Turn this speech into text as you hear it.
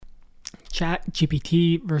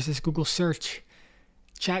ChatGPT versus Google search.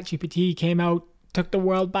 ChatGPT came out, took the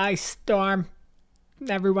world by storm.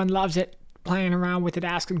 Everyone loves it, playing around with it,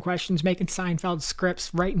 asking questions, making Seinfeld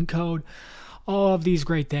scripts, writing code, all of these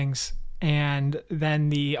great things. And then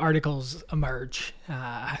the articles emerge.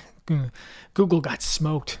 Google got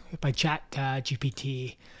smoked by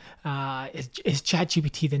ChatGPT. Is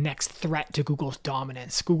ChatGPT the next threat to Google's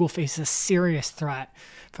dominance? Google faces a serious threat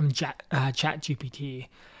from ChatGPT.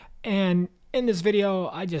 And in this video,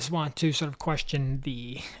 I just want to sort of question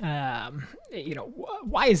the,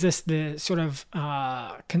 why is this the sort of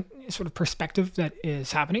perspective that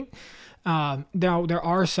is happening? There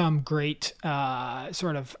are some great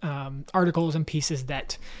articles and pieces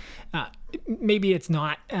that maybe it's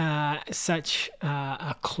not such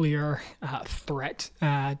a clear threat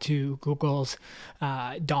to Google's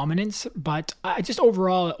dominance, but just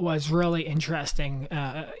overall it was really interesting.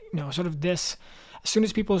 This, as soon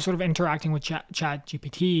as people are sort of interacting with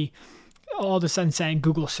ChatGPT, all of a sudden saying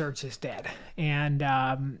Google search is dead. And,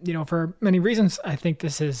 for many reasons, I think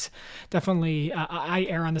this is definitely, I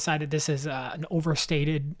err on the side that this is an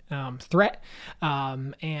overstated threat.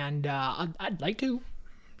 I'd like to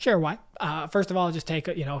share why. First of all, just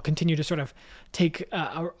continue to sort of take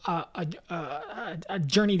a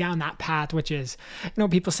journey down that path, which is,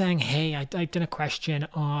 people saying, hey, I typed in a question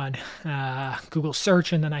on Google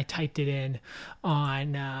search and then I typed it in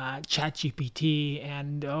on ChatGPT,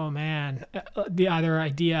 and oh man, the other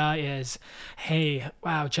idea is, hey,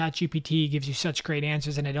 wow, ChatGPT gives you such great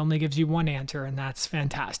answers and it only gives you one answer, and that's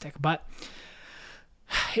fantastic. But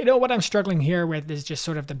what I'm struggling here with is just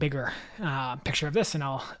sort of the bigger picture of this, and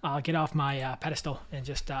I'll get off my pedestal and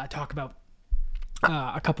just talk about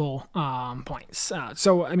a couple points.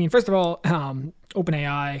 First of all,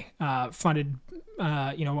 OpenAI funded,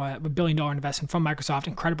 a $1 billion investment from Microsoft.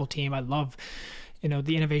 Incredible team. I love,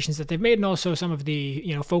 the innovations that they've made, and also some of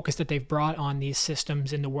the, focus that they've brought on these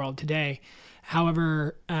systems in the world today.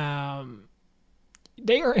 However,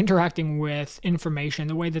 they are interacting with information.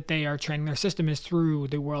 The way that they are training their system is through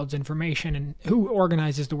the world's information. And who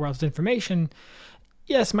organizes the world's information?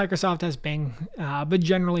 Yes, Microsoft has Bing, but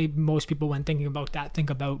generally most people, when thinking about that, think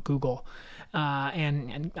about Google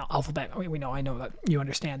and Alphabet. I know that you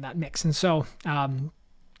understand that mix. And so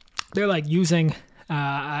they're like using,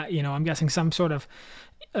 I'm guessing some sort of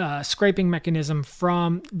scraping mechanism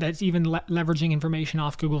from that's even leveraging information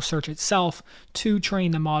off Google search itself to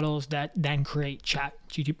train the models that then create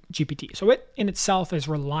ChatGPT. So it in itself is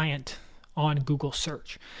reliant on Google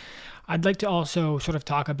search. I'd like to also sort of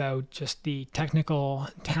talk about just the technical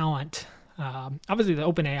talent. Obviously the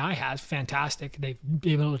OpenAI has fantastic. They've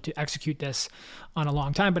been able to execute this on a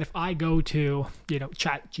long time. But if I go to,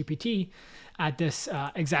 ChatGPT at this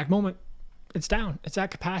exact moment, it's down. It's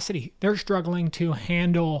at capacity. They're struggling to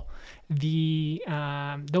handle the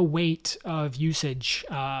weight of usage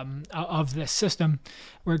of this system,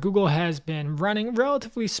 where Google has been running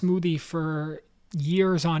relatively smoothly for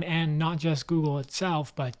years on end, not just Google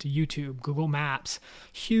itself, but YouTube, Google Maps,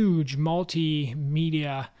 huge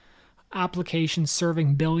multimedia applications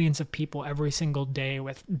serving billions of people every single day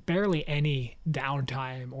with barely any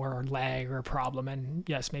downtime or lag or problem. And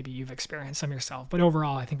yes, maybe you've experienced some yourself, but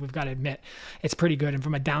overall, I think we've got to admit it's pretty good. And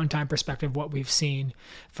from a downtime perspective, what we've seen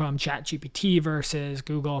from ChatGPT versus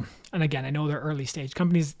Google, and again, I know they're early stage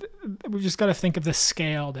companies, we've just got to think of the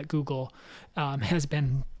scale that Google has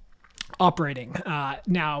been operating.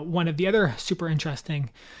 Now, one of the other super interesting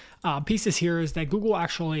pieces here is that Google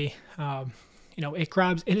actually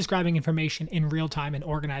it is grabbing information in real time and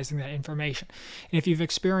organizing that information. And if you've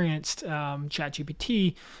experienced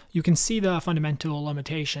ChatGPT, you can see the fundamental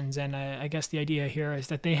limitations. And I guess the idea here is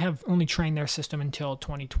that they have only trained their system until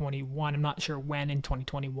 2021. I'm not sure when in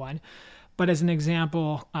 2021. But as an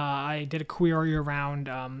example, I did a query around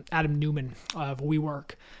Adam Neumann of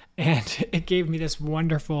WeWork, and it gave me this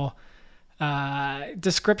wonderful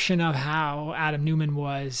description of how Adam Neumann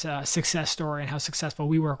was a success story and how successful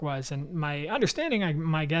WeWork was. And my understanding,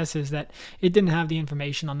 my guess is that it didn't have the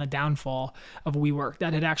information on the downfall of WeWork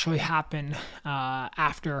that had actually happened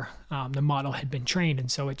after the model had been trained.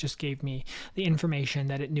 And so it just gave me the information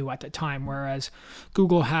that it knew at the time, whereas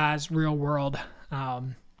Google has real world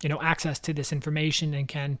access to this information and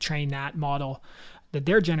can train that model that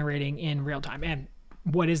they're generating in real time. And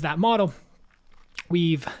what is that model?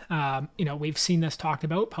 We've seen this talked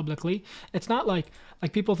about publicly. It's not like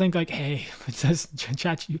people think like, hey, it says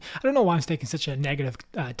chat. I don't know why I'm taking such a negative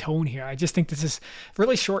tone here. I just think this is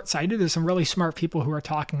really short-sighted. There's some really smart people who are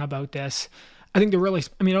talking about this. I don't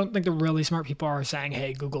think the really smart people are saying,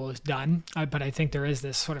 hey, Google is done. But I think there is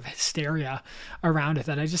this sort of hysteria around it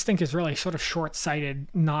that I just think is really sort of short-sighted,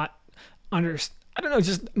 not I don't know,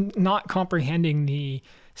 just not comprehending the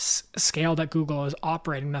scale that Google is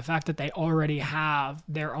operating, the fact that they already have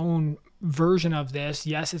their own version of this.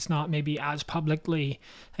 Yes, it's not maybe as publicly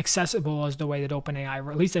accessible as the way that OpenAI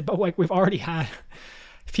released it, but like we've already had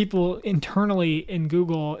people internally in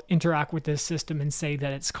Google interact with this system and say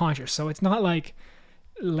that it's conscious. So it's not like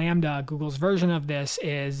LaMDA, Google's version of this,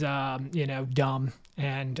 is dumb,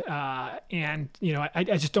 and I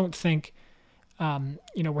just don't think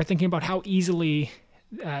we're thinking about how easily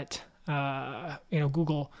that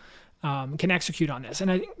Google can execute on this.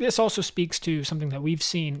 And I think this also speaks to something that we've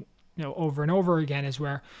seen over and over again, is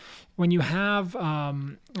where when you have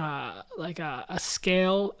like a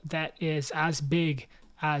scale that is as big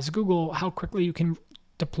as Google, how quickly you can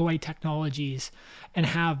deploy technologies and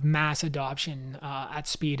have mass adoption at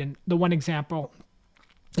speed. And the one example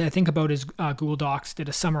that I think about is Google Docs did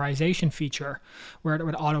a summarization feature where it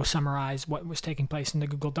would auto summarize what was taking place in the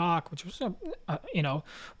Google Doc, which was a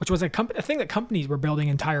thing that companies were building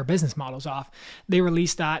entire business models off. They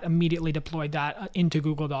released that, immediately deployed that into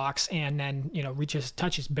Google Docs, and then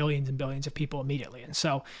touches billions and billions of people immediately. And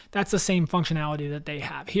so that's the same functionality that they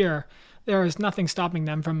have here. There is nothing stopping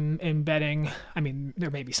them from embedding. I mean,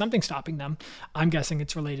 there may be something stopping them. I'm guessing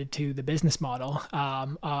it's related to the business model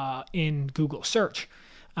in Google search.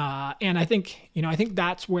 And I think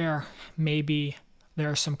that's where maybe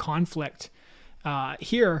there's some conflict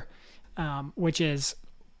here, which is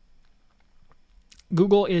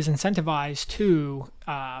Google is incentivized to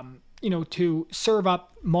serve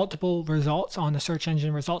up multiple results on the search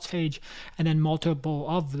engine results page, and then multiple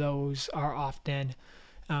of those are often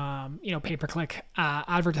pay-per-click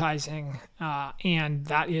advertising, and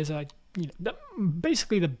that is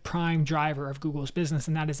basically the prime driver of Google's business,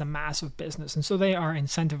 and that is a massive business. And so they are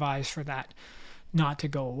incentivized for that not to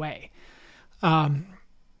go away.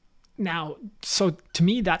 Now, so to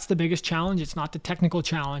me, that's the biggest challenge. It's not the technical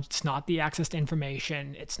challenge. It's not the access to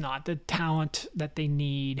information. It's not the talent that they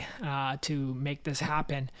need to make this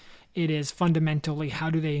happen. It is fundamentally, how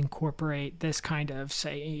do they incorporate this kind of,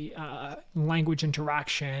 say, language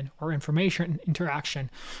interaction or information interaction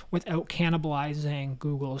without cannibalizing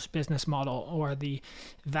Google's business model or the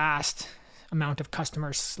vast amount of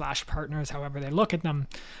customers / partners, however they look at them,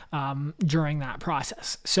 during that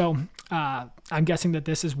process. So I'm guessing that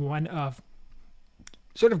this is one of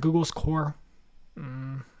sort of Google's core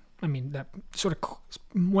that sort of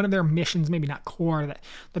one of their missions, maybe not core,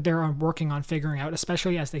 that they're working on figuring out,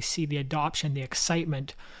 especially as they see the adoption, the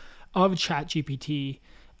excitement of ChatGPT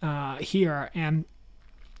here. And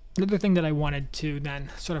the other thing that I wanted to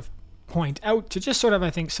then sort of point out to just sort of,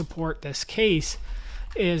 I think, support this case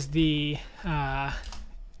is the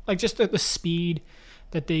speed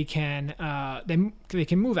that they can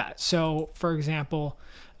move at. So, for example,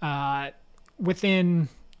 within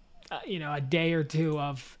a day or two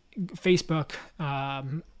of Facebook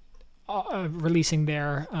releasing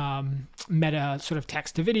their Meta sort of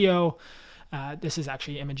text to video. This is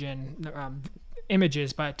actually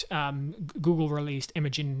images, but Google released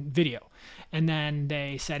Imagen video, and then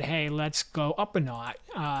they said, "Hey, let's go up a notch,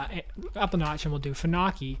 and we'll do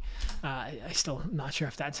Phenaki." I still not sure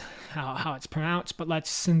if that's how it's pronounced, but let's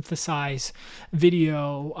synthesize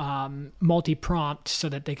video multi-prompt so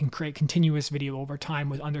that they can create continuous video over time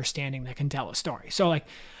with understanding that can tell a story. So, like,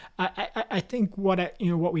 I think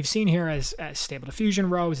what we've seen here as Stable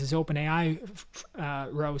Diffusion rose, as OpenAI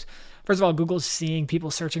rose. First of all, Google's seeing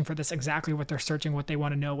people searching for this, exactly what they're searching, what they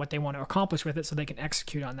want to know, what they want to accomplish with it, so they can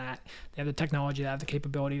execute on that. They have the technology, they have the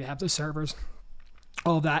capability, they have the servers,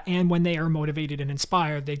 all of that. And when they are motivated and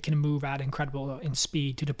inspired, they can move at incredible in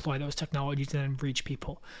speed to deploy those technologies and then reach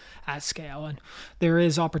people at scale. And there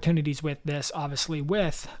is opportunities with this, obviously,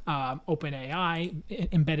 with OpenAI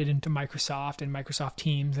embedded into Microsoft and Microsoft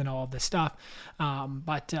Teams and all of this stuff.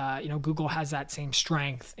 But Google has that same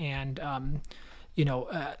strength. And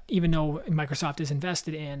even though Microsoft is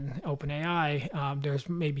invested in OpenAI, there's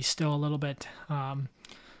maybe still a little bit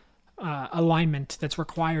alignment that's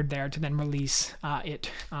required there to then release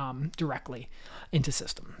it directly into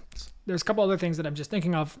systems. There's a couple other things that I'm just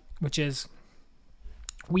thinking of, which is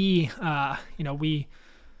we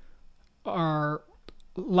are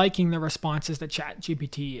liking the responses that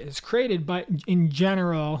ChatGPT has created, but in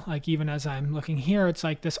general, like even as I'm looking here, it's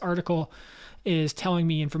like this article is telling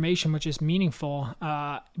me information which is meaningful,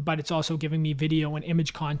 but it's also giving me video and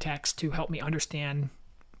image context to help me understand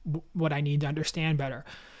what I need to understand better.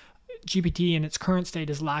 GPT in its current state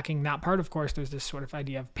is lacking that part. Of course, there's this sort of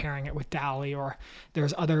idea of pairing it with DALL-E, or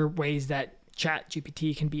there's other ways that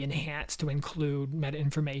ChatGPT can be enhanced to include meta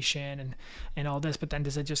information and all this, but then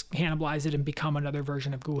does it just cannibalize it and become another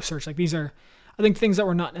version of Google search? Like, these are, I think, things that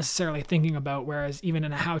we're not necessarily thinking about, whereas even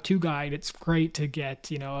in a how-to guide, it's great to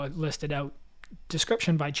get, a listed out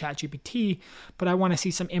description by ChatGPT, but I want to see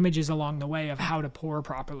some images along the way of how to pour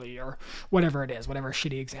properly, or whatever it is, whatever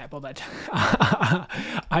shitty example that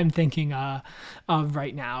I'm thinking of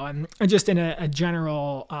right now. And just in a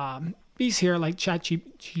general piece here, like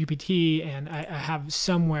ChatGPT, and I have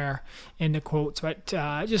somewhere in the quotes, but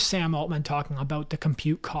just Sam Altman talking about the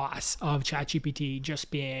compute costs of ChatGPT just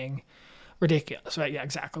being ridiculous, right? Yeah,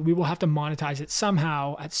 exactly. We will have to monetize it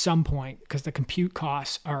somehow at some point, because the compute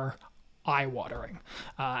costs are eye-watering.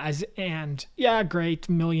 Great,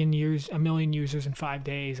 a million users in 5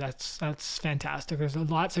 days. That's fantastic. There's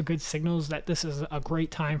lots of good signals that this is a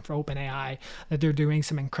great time for OpenAI, that they're doing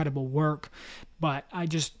some incredible work. But I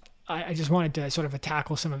just wanted to sort of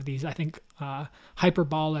tackle some of these, I think,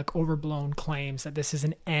 hyperbolic, overblown claims that this is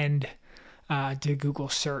an end to Google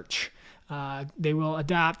search. They will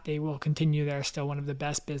adapt. They will continue. They're still one of the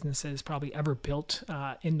best businesses probably ever built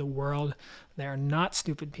in the world. They're not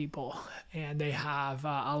stupid people, and they have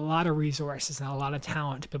a lot of resources and a lot of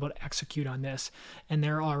talent to be able to execute on this. And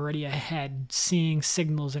they're already ahead, seeing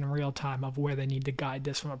signals in real time of where they need to guide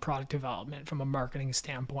this from a product development, from a marketing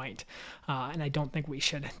standpoint. And I don't think we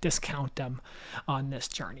should discount them on this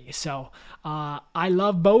journey. So I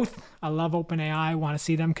love both. I love OpenAI. I want to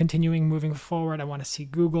see them continuing moving forward. I want to see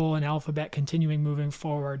Google and Alphabet continuing moving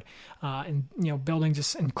forward, and building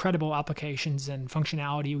just incredible applications and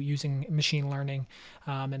functionality using machine learning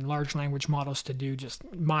and large language models to do just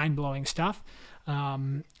mind-blowing stuff.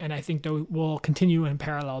 And I think we'll continue in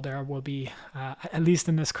parallel. There will be, at least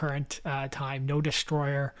in this current time, no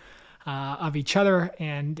destroyer of each other.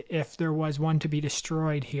 And if there was one to be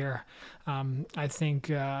destroyed here, I think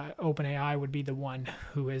OpenAI would be the one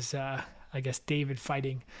who is David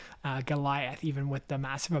fighting Goliath, even with the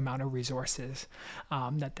massive amount of resources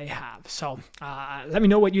that they have. So let me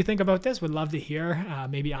know what you think about this. Would love to hear.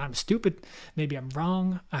 Maybe I'm stupid. Maybe I'm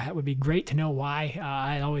wrong. It would be great to know why.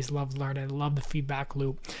 I always love learning. I love the feedback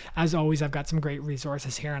loop. As always, I've got some great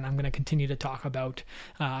resources here, and I'm going to continue to talk about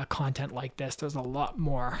content like this. There's a lot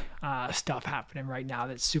more stuff happening right now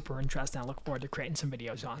that's super interesting. I look forward to creating some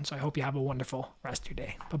videos on. So I hope you have a wonderful rest of your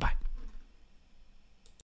day. Bye-bye.